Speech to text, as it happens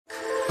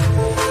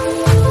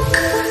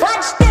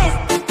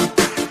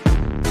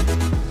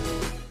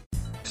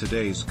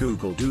today's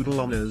Google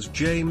Doodle honors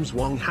James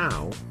Wong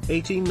Howe,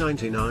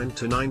 1899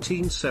 to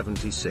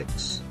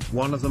 1976,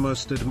 one of the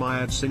most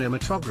admired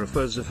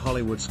cinematographers of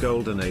Hollywood's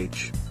golden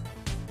age.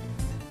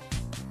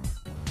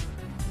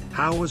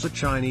 Howe was a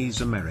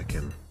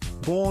Chinese-American,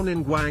 born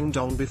in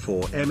Guangdong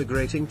before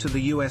emigrating to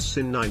the US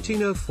in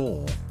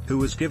 1904, who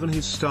was given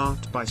his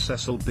start by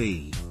Cecil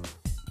B.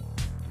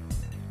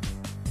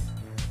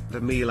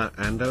 DeMille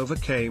and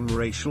overcame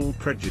racial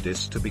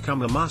prejudice to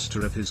become a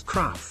master of his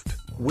craft,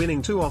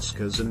 winning 2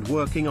 Oscars and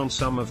working on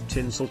some of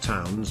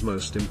Tinseltown's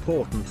most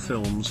important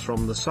films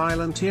from the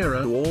silent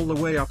era all the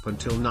way up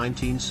until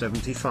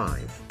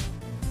 1975.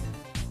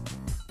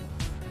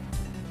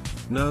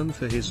 Known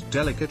for his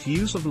delicate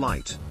use of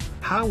light,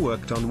 Howe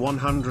worked on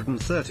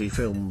 130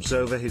 films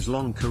over his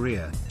long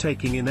career,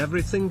 taking in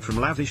everything from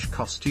lavish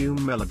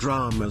costume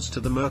melodramas to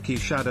the murky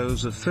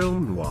shadows of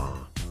film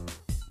noir.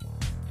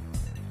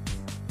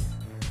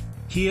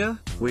 Here,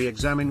 we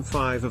examine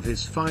 5 of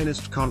his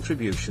finest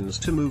contributions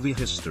to movie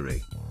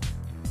history.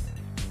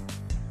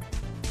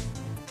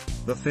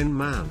 The Thin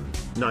Man,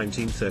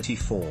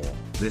 1934,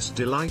 this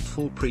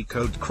delightful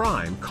pre-code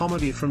crime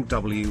comedy from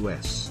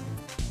W.S.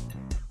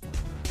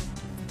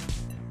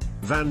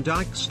 Van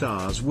Dyke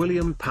stars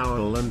William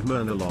Powell and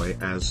Myrna Loy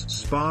as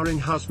sparring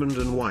husband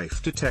and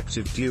wife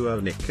detective duo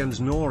Nick and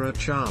Nora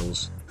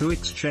Charles, who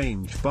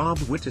exchange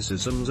barbed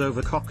witticisms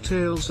over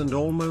cocktails and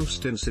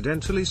almost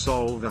incidentally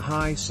solve a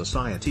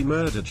high-society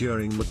murder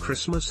during the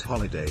Christmas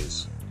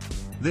holidays.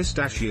 This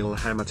Dashiell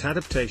Hammett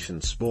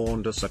adaptation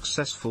spawned a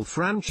successful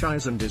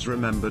franchise and is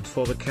remembered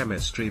for the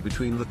chemistry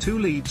between the 2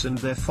 leads and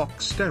their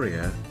fox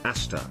terrier,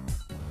 Asta.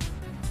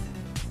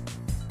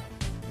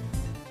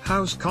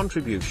 Howe's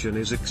contribution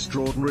is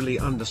extraordinarily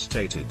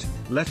understated,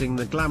 letting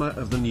the glamour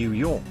of the New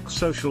York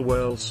social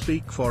world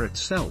speak for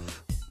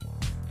itself.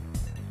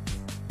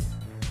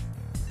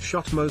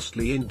 Shot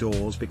mostly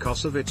indoors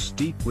because of its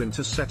deep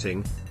winter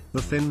setting,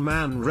 The Thin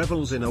Man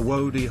revels in a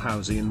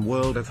Wodehouseian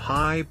world of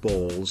high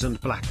balls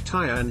and black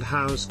tie, and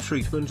Howe's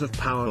treatment of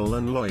Powell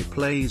and Loy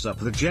plays up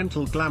the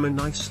gentle glamour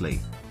nicely.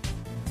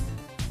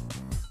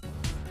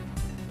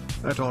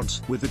 At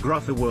odds with the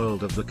gruffer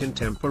world of the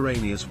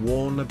contemporaneous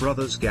Warner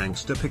Brothers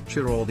gangster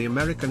picture or the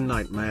American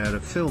nightmare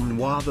of film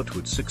noir that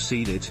would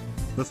succeed it,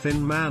 The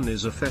Thin Man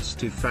is a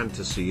festive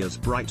fantasy as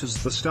bright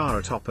as the star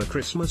atop a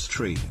Christmas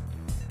tree.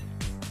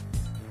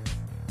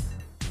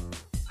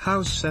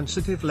 Howe's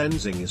sensitive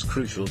lensing is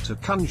crucial to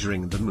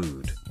conjuring the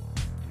mood.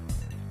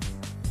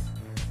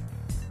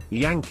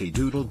 Yankee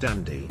Doodle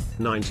Dandy,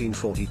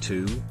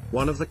 1942,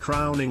 one of the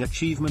crowning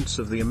achievements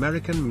of the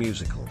American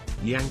musical,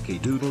 Yankee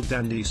Doodle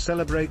Dandy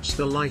celebrates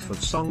the life of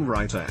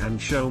songwriter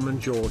and showman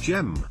George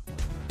M.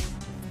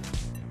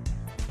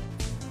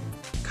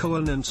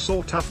 Cohen and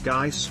tough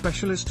guy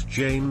specialist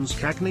James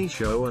Cagney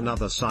show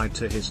another side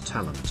to his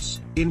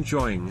talents,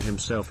 enjoying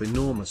himself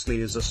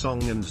enormously as a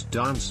song and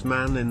dance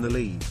man in the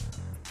lead.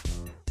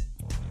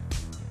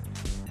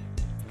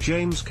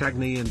 James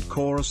Cagney and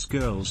chorus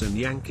girls in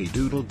Yankee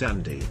Doodle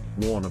Dandy,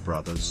 Warner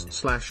Brothers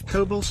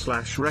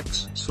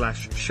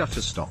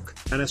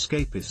 /Coble/Rex/Shutterstock, an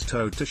escapist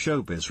ode to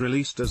showbiz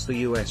released as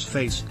the US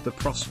faced the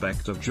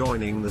prospect of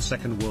joining the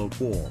Second World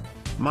War.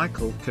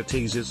 Michael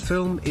Curtiz's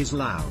film is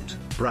loud,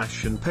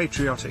 brash and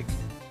patriotic,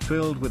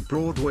 filled with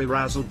Broadway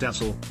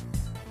razzle-dazzle.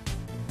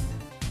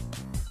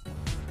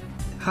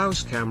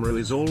 Howe's camera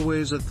is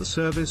always at the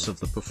service of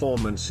the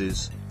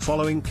performances,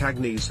 following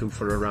Cagney's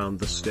hoofer around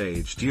the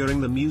stage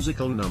during the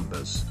musical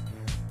numbers.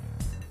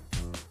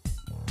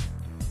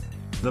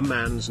 The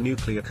man's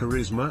nuclear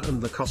charisma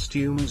and the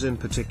costumes in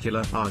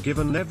particular are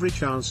given every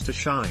chance to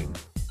shine.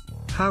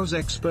 Howe's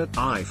expert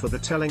eye for the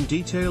telling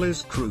detail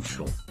is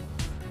crucial.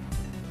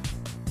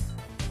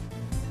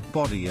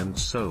 Body and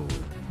Soul,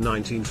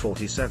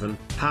 1947,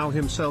 Howe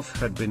himself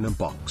had been a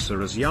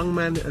boxer as young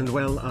man and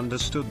well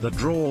understood the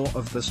draw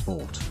of the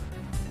sport.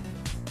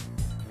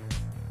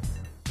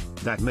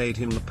 That made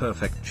him the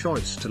perfect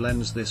choice to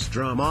lens this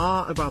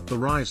drama about the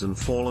rise and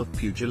fall of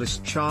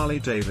pugilist Charlie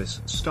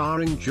Davis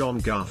starring John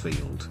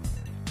Garfield.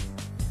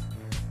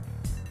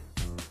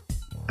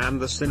 And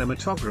the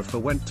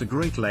cinematographer went to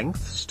great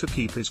lengths to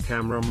keep his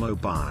camera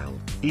mobile,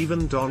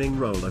 even donning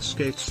roller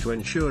skates to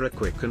ensure a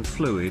quick and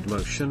fluid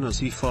motion as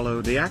he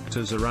followed the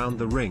actors around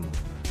the ring.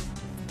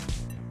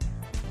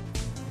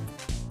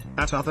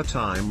 At other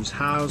times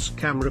Howe's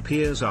camera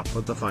peers up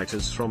at the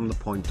fighters from the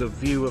point of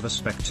view of a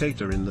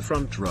spectator in the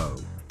front row,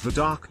 the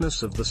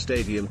darkness of the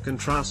stadium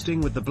contrasting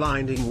with the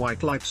blinding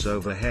white lights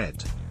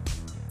overhead.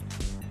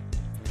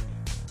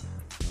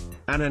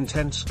 An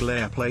intense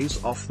glare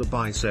plays off the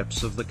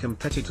biceps of the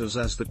competitors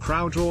as the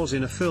crowd draws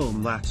in a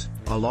film that,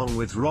 along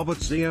with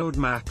Robert Zeode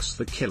Max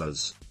The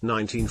Killers,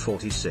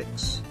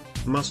 1946,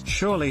 must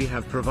surely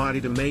have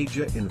provided a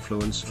major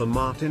influence for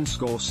Martin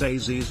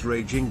Scorsese's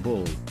Raging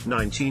Bull,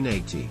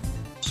 1980.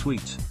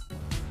 Sweet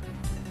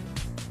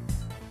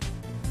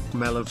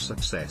Smell of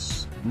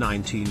Success,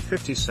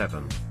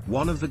 1957.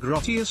 one of the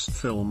grottiest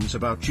films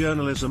about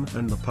journalism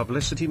and the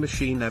publicity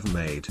machine ever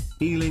made.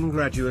 Ealing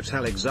graduate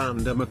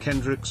Alexander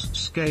McKendrick's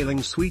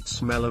scathing Sweet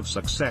Smell of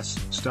Success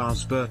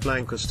stars Burt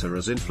Lancaster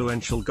as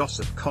influential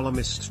gossip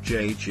columnist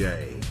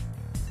J.J.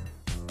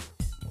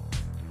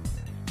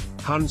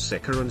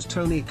 Hunsaker and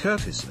Tony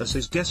Curtis as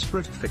his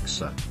desperate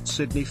fixer,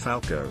 Sidney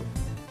Falco.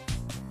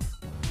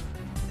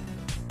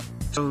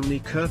 Tony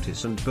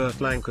Curtis and Burt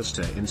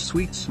Lancaster in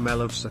Sweet Smell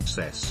of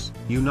Success,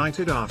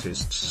 United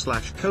Artists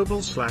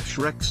 /Coble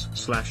 /Rex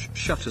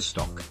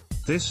 /Shutterstock.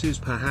 This is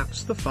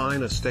perhaps the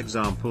finest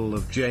example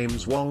of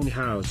James Wong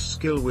Howe's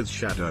skill with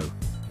shadow.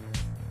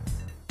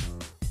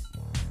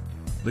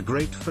 The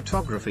great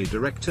photography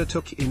director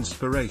took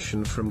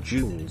inspiration from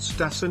Jules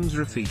Dassin's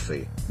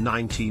Rafifi,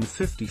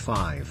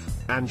 1955,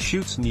 and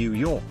shoots New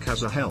York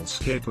as a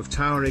hellscape of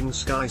towering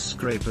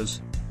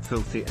skyscrapers,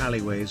 filthy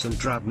alleyways and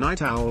drab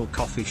night owl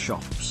coffee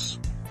shops.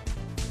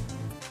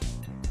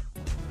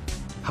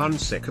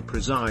 Hunsaker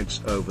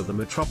presides over the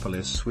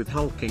metropolis with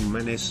hulking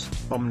menace,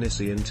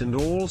 omniscient and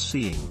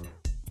all-seeing.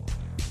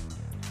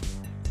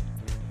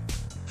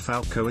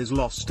 Falco is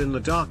lost in the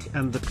dark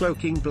and the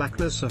cloaking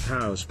blackness of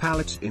Howe's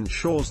palette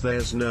ensures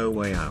there's no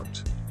way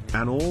out.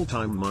 An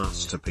all-time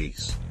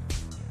masterpiece.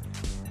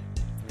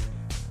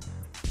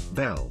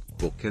 Bell,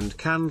 Book and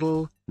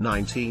Candle,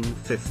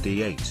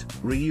 1958,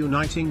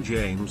 reuniting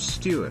James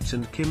Stewart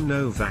and Kim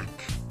Novak,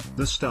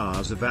 the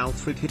stars of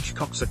Alfred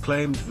Hitchcock's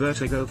acclaimed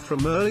Vertigo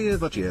from earlier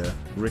that year.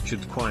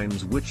 Richard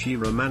Quine's witchy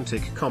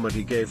romantic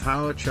comedy gave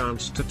Howe a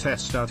chance to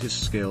test out his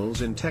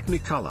skills in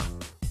Technicolor.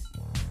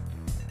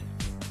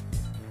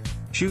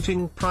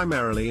 Shooting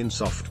primarily in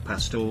soft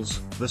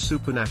pastels, the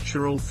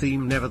supernatural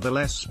theme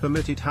nevertheless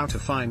permitted Howe to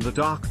find the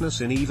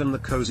darkness in even the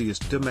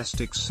coziest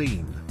domestic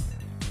scene.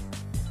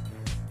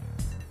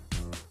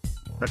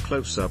 A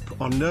close-up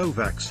on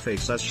Novak's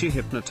face as she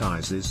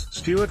hypnotizes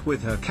Stewart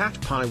with her cat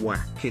pie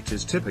whack. It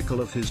is typical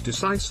of his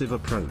decisive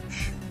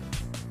approach.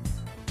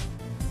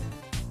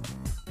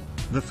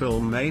 The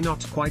film may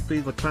not quite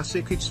be the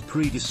classic its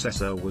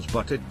predecessor was,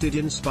 but it did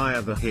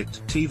inspire the hit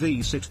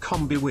TV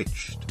sitcom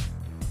Bewitched.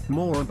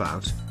 More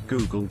about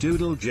Google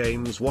Doodle.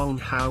 James Wong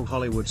Howe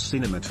Hollywood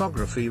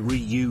cinematography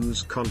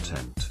reuse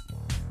content.